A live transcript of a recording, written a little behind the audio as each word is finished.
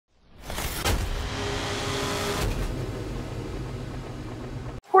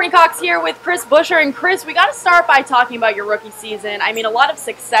Courtney Cox here with Chris Buescher. And Chris, we got to start by talking about your rookie season. I mean, a lot of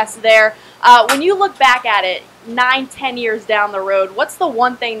success there. When you look back at it 9-10 years down the road, what's the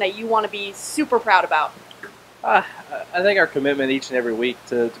one thing that you want to be super proud about? I think our commitment each and every week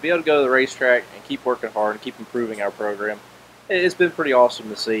to be able to go to the racetrack and keep working hard and keep improving our program. It's been pretty awesome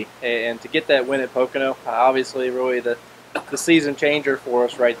to see. And to get that win at Pocono, obviously really the season changer for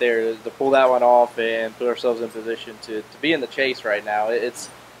us right there, to pull that one off and put ourselves in position to be in the chase right now. It's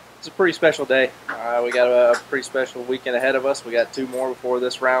a pretty special day. We got a pretty special weekend ahead of us. We got 2 more before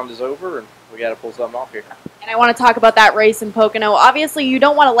this round is over, and we got to pull something off here. And I want to talk about that race in Pocono. Obviously, you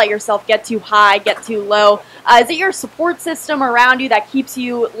don't want to let yourself get too high, get too low. Is it your support system around you that keeps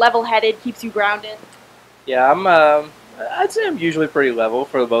you level-headed, keeps you grounded? Yeah, I'd say I'm usually pretty level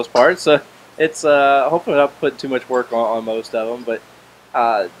for the most part. So it's hopefully not putting too much work on most of them. But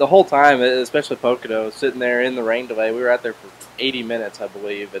the whole time, especially Pocono, sitting there in the rain delay, we were out there for 80 minutes, I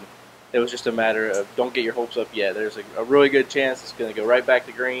believe, and it was just a matter of don't get your hopes up yet. There's a really good chance it's going to go right back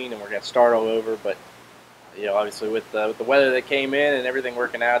to green, and we're going to start all over. But you know, obviously with the weather that came in and everything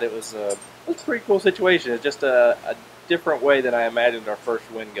working out, it was a pretty cool situation. It's just a different way than I imagined our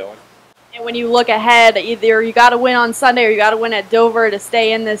first win going. And when you look ahead, either you got to win on Sunday or you got to win at Dover to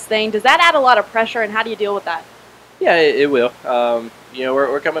stay in this thing. Does that add a lot of pressure, and how do you deal with that? Yeah, it will. You know,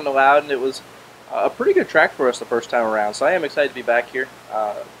 we're coming to Loudon. It was a pretty good track for us the first time around, so I am excited to be back here.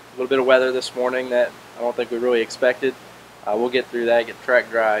 A little bit of weather this morning that I don't think we really expected. We'll get through that, get the track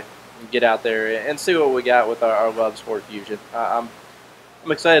dry, and get out there and see what we got with our Love Sport Fusion. I'm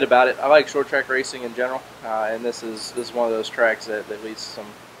excited about it. I like short track racing in general, and this is one of those tracks that leads to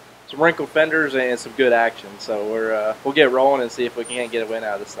some wrinkled fenders and some good action. So we'll get rolling and see if we can't get a win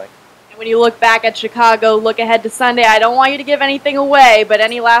out of this thing. And when you look back at Chicago, look ahead to Sunday, I don't want you to give anything away, but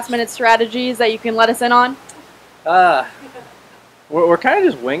any last-minute strategies that you can let us in on? We're kind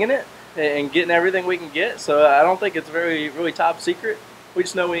of just winging it and getting everything we can get, so I don't think it's really top secret. We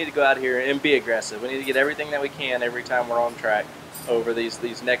just know we need to go out here and be aggressive. We need to get everything that we can every time we're on track over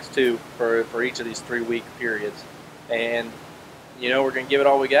these next 2 for each of these 3-week periods. And you know, we're going to give it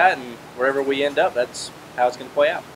all we got, and wherever we end up, that's how it's going to play out.